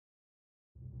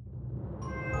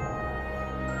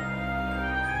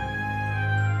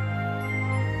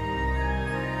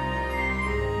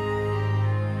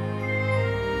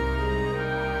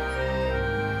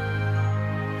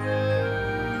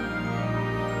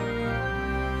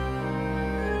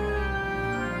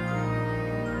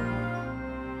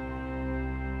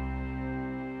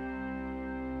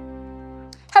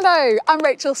Hello, I'm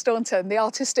Rachel Staunton, the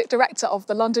Artistic Director of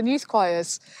the London Youth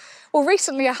Choirs. Well,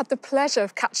 recently I had the pleasure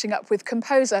of catching up with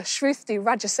composer Shruthi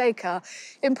Rajasekar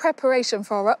in preparation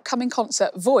for our upcoming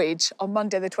concert Voyage on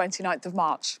Monday the 29th of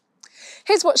March.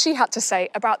 Here's what she had to say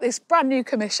about this brand new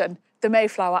commission, the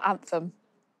Mayflower Anthem.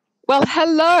 Well,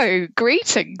 hello,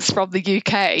 greetings from the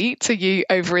UK to you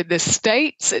over in the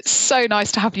States. It's so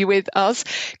nice to have you with us.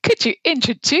 Could you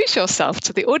introduce yourself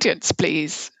to the audience,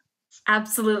 please?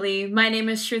 Absolutely. My name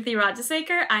is Shruthi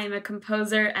Rajasekar. I am a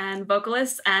composer and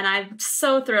vocalist, and I'm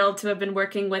so thrilled to have been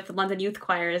working with London Youth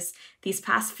Choirs these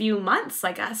past few months,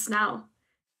 I guess, now.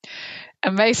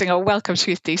 Amazing. Oh, welcome,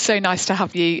 Shruthi. So nice to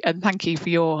have you, and thank you for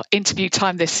your interview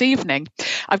time this evening.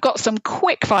 I've got some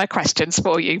quick fire questions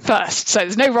for you first. So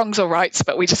there's no wrongs or rights,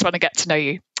 but we just want to get to know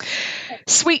you.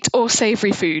 Sweet or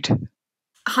savoury food?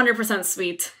 100%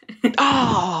 sweet.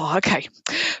 Oh, okay.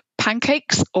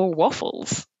 Pancakes or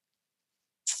waffles?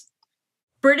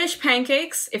 British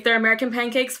pancakes. If they're American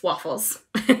pancakes, waffles.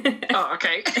 Oh,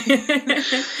 okay.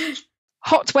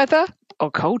 Hot weather or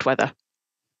cold weather?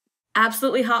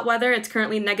 Absolutely hot weather. It's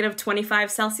currently negative 25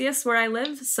 Celsius where I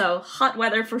live, so hot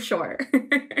weather for sure.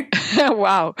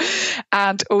 Wow.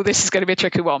 And, oh, this is going to be a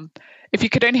tricky one. If you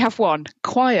could only have one,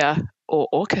 choir or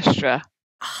orchestra?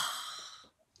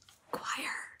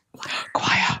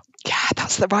 Choir. Yeah,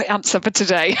 that's the right answer for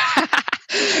today.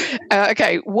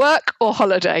 Okay, work or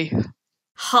holiday?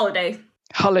 Holiday.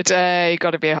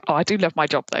 Got to be I do love my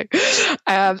job, though.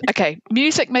 Okay,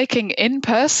 music making in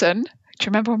person. Do you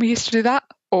remember when we used to do that?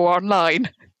 Or online?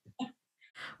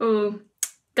 Ooh,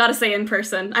 gotta say in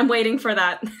person. I'm waiting for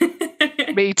that.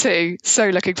 Me too. So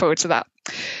looking forward to that.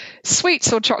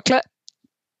 Sweets or chocolate?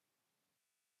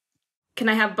 Can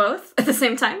I have both at the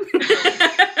same time?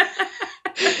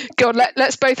 Go on,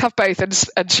 let's both have both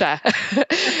and share.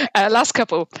 Last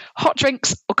couple. Hot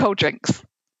drinks or cold drinks?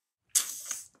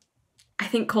 I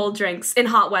think cold drinks in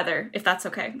hot weather, if that's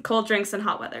okay. Cold drinks in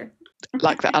hot weather.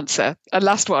 Like that answer. And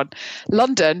last one,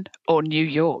 London or New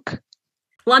York?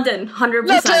 London, 100%.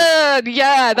 London!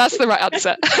 Yeah, that's the right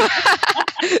answer.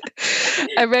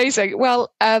 Amazing.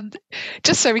 Well,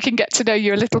 just so we can get to know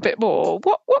you a little bit more,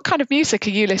 what kind of music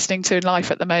are you listening to in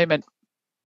life at the moment?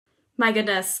 My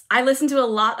goodness. I listen to a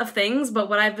lot of things, but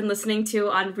what I've been listening to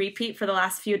on repeat for the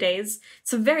last few days,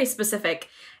 it's very specific.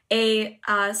 A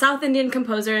South Indian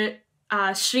composer,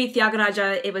 Shri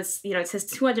Tyagaraja, it's his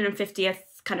 250th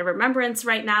kind of remembrance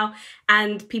right now,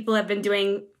 and people have been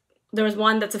doing, there was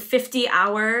one that's a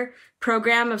 50-hour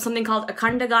program of something called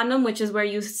Akhanda Ganam, which is where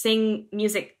you sing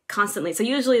music constantly. So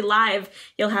usually live,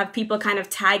 you'll have people kind of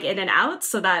tag in and out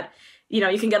so that,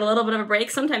 you can get a little bit of a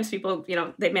break. Sometimes people,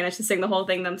 they manage to sing the whole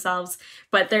thing themselves,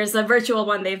 but there's a virtual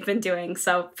one they've been doing.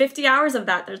 So 50 hours of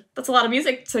that, that's a lot of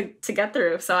music to get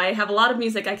through. So I have a lot of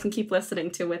music I can keep listening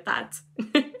to with that.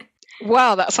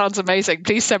 Wow, that sounds amazing.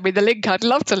 Please send me the link. I'd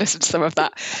love to listen to some of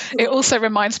that. It also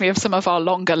reminds me of some of our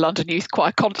longer London Youth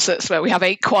Choir concerts where we have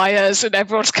 8 choirs and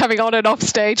everyone's coming on and off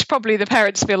stage. Probably the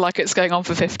parents feel like it's going on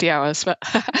for 50 hours, but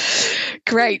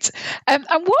great. And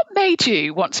what made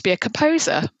you want to be a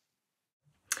composer?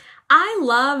 I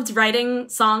loved writing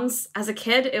songs as a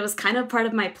kid. It was kind of part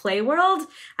of my play world.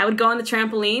 I would go on the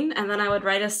trampoline and then I would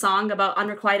write a song about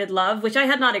unrequited love, which I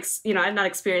had not, I've not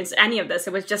experienced any of this.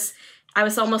 It was just, I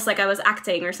was almost like I was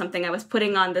acting or something. I was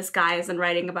putting on this guise and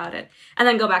writing about it. And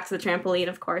then go back to the trampoline,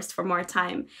 of course, for more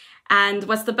time. And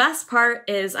what's the best part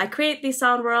is I create these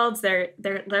sound worlds. They're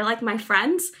like my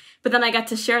friends, but then I get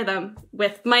to share them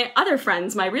with my other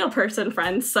friends, my real person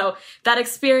friends. So that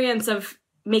experience of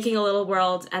making a little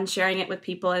world and sharing it with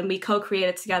people and we co-create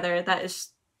it together, that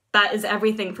is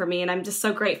everything for me. And I'm just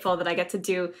so grateful that I get to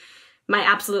do my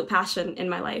absolute passion in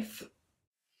my life.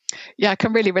 Yeah, I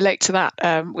can really relate to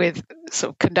that with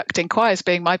sort of conducting choirs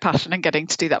being my passion and getting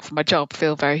to do that for my job. I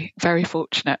feel very, very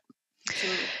fortunate.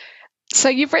 Absolutely. So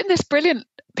you've written this brilliant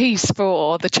piece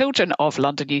for the children of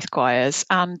London Youth Choirs,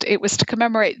 and it was to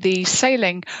commemorate the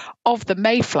sailing of the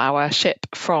Mayflower ship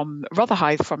from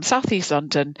Rotherhithe from southeast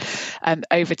London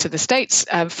over to the States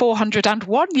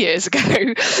 401 years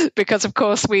ago, because of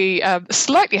course we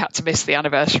slightly had to miss the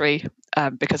anniversary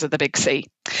because of the big sea.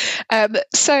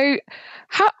 So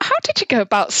how did you go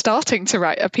about starting to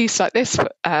write a piece like this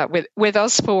with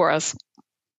us, for us?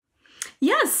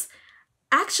 Yes.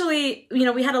 Actually,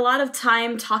 we had a lot of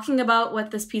time talking about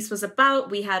what this piece was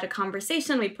about. We had a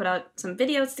conversation, we put out some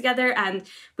videos together, and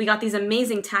we got these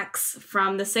amazing texts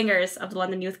from the singers of the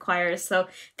London Youth Choirs. So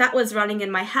that was running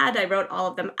in my head. I wrote all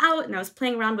of them out and I was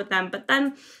playing around with them. But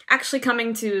then actually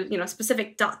coming to,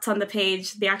 specific dots on the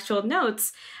page, the actual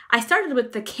notes, I started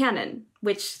with the canon,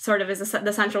 which sort of is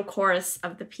the central chorus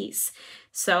of the piece.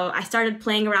 So I started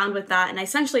playing around with that, and I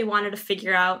essentially wanted to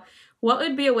figure out what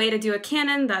would be a way to do a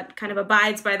canon that kind of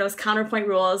abides by those counterpoint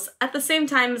rules, at the same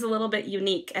time is a little bit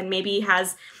unique and maybe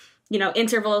has, you know,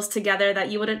 intervals together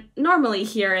that you wouldn't normally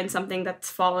hear in something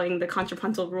that's following the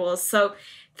contrapuntal rules. So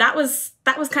that was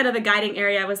kind of the guiding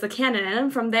area, was the canon. And then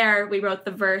from there, we wrote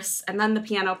the verse and then the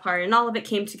piano part, and all of it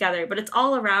came together. But it's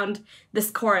all around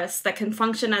this chorus that can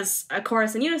function as a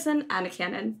chorus in unison and a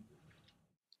canon.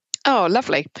 Oh,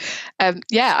 lovely.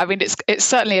 Yeah, I mean, it's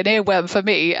certainly an earworm for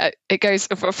me. It goes,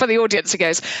 for the audience, it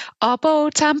goes, our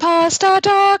boat and past our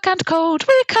dark and cold,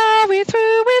 we carry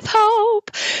through with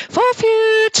hope, for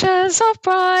futures of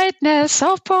brightness,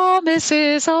 of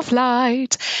promises of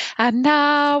light. And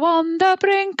now on the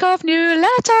brink of new,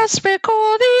 let us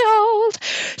recall the old,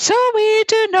 so we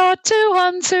do not do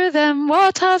unto them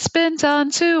what has been done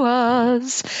to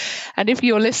us. And if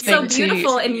you're listening so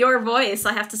beautiful in your voice,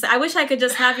 I have to say. I wish I could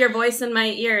just have your voice in my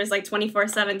ears like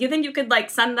 24/7. Do you think you could like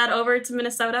send that over to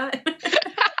Minnesota?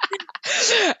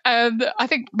 I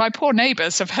think my poor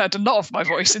neighbours have heard a lot of my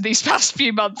voice in these past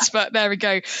few months, but there we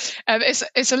go.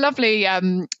 It's a lovely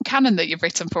canon that you've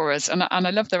written for us, and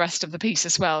I love the rest of the piece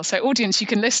as well. So audience, you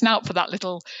can listen out for that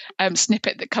little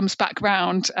snippet that comes back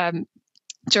round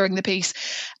during the piece.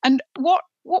 And what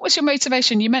was your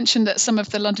motivation? You mentioned that some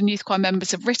of the London Youth Choir members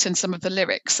have written some of the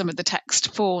lyrics, some of the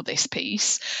text for this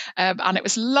piece, and it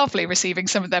was lovely receiving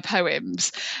some of their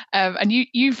poems. And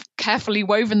you've carefully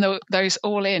woven those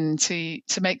all in to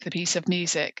make the piece of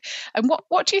music. And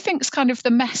what do you think is kind of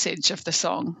the message of the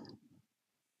song?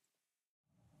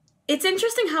 It's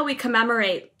interesting how we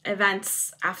commemorate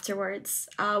events afterwards.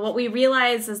 What we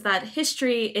realize is that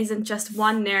history isn't just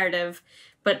one narrative,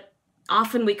 but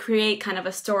often we create kind of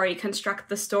a story, construct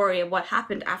the story of what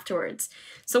happened afterwards.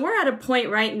 So we're at a point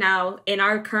right now in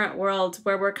our current world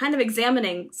where we're kind of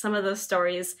examining some of those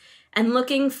stories and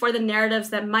looking for the narratives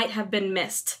that might have been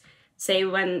missed. Say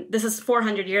when this is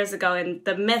 400 years ago, and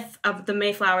the myth of the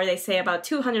Mayflower, they say about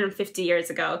 250 years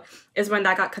ago is when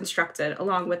that got constructed,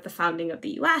 along with the founding of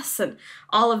the US and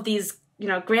all of these, you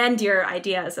know, grandeur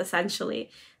ideas, essentially.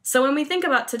 So when we think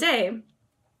about today,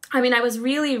 I mean, I was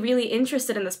really, really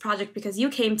interested in this project because you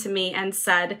came to me and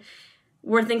said,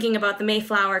 we're thinking about the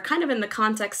Mayflower kind of in the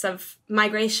context of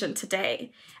migration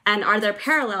today. And are there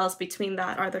parallels between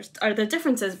that? Are there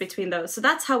differences between those? So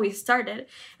that's how we started.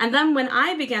 And then when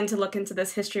I began to look into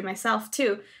this history myself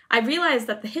too, I realized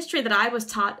that the history that I was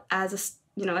taught as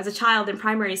a child in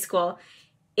primary school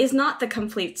is not the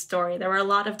complete story. There were a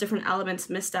lot of different elements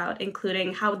missed out,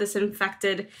 including how this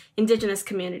infected Indigenous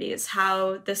communities,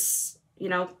 how this,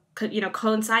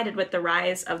 coincided with the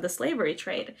rise of the slavery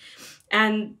trade.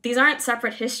 And these aren't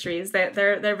separate histories.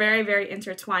 They're very, very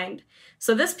intertwined.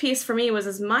 So this piece for me was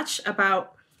as much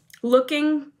about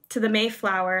looking to the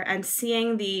Mayflower and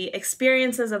seeing the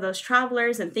experiences of those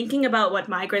travelers and thinking about what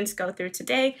migrants go through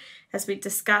today, as we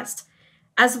discussed,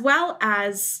 as well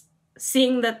as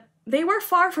seeing that they were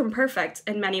far from perfect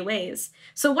in many ways.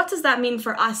 So what does that mean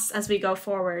for us as we go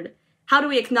forward? How do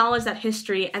we acknowledge that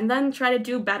history and then try to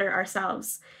do better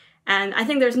ourselves? And I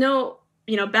think there's no,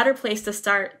 better place to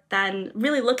start than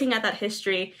really looking at that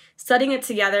history, studying it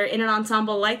together in an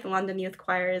ensemble like the London Youth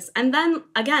Choirs, and then,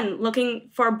 again, looking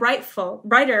for a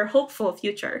brighter, hopeful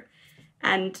future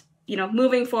and,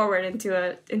 moving forward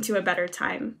into a better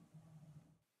time.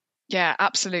 Yeah,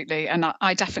 absolutely. And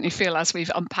I definitely feel, as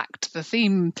we've unpacked the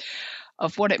theme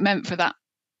of what it meant for that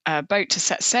boat to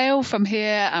set sail from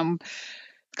here, and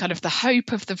kind of the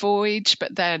hope of the voyage,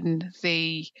 but then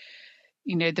the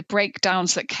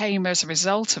breakdowns that came as a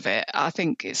result of it, I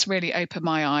think it's really opened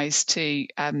my eyes to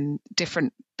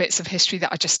different bits of history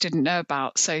that I just didn't know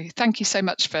about. So thank you so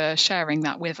much for sharing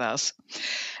that with us.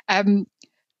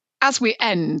 As we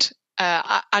end,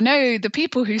 I know the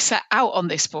people who set out on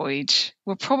this voyage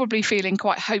were probably feeling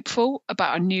quite hopeful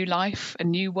about a new life, a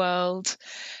new world.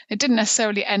 It didn't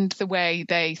necessarily end the way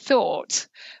they thought,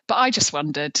 but I just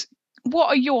wondered, what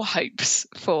are your hopes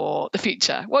for the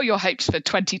future? What are your hopes for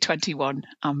 2021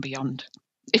 and beyond?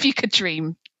 If you could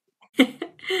dream.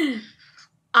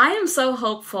 I am so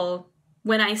hopeful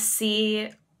when I see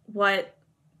what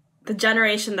the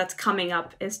generation that's coming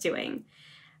up is doing.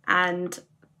 And,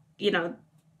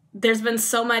 there's been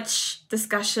so much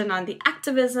discussion on the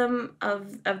activism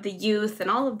of the youth and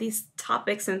all of these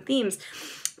topics and themes.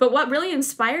 But what really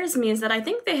inspires me is that I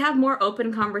think they have more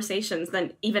open conversations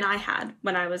than even I had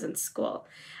when I was in school.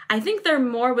 I think they're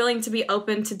more willing to be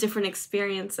open to different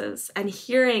experiences and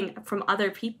hearing from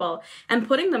other people and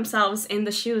putting themselves in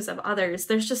the shoes of others.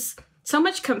 There's just so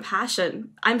much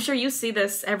compassion. I'm sure you see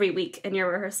this every week in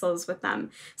your rehearsals with them.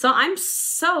 So I'm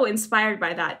so inspired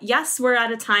by that. Yes, we're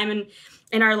at a time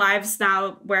in our lives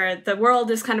now where the world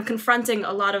is kind of confronting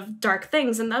a lot of dark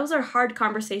things, and those are hard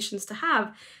conversations to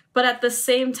have. But at the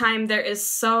same time, there is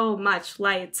so much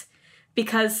light,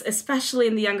 because especially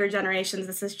in the younger generations,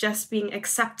 this is just being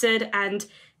accepted and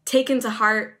taken to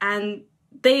heart, and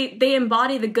they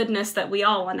embody the goodness that we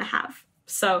all want to have.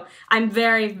 So I'm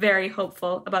very, very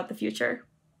hopeful about the future.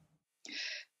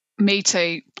 Me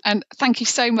too. And thank you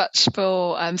so much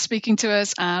for speaking to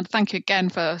us. And thank you again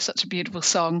for such a beautiful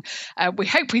song. We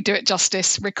hope we do it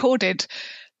justice, recorded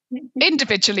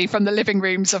individually from the living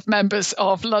rooms of members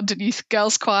of London Youth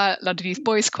Girls Choir, London Youth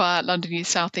Boys Choir, London Youth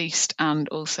South East, and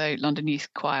also London Youth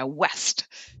Choir West.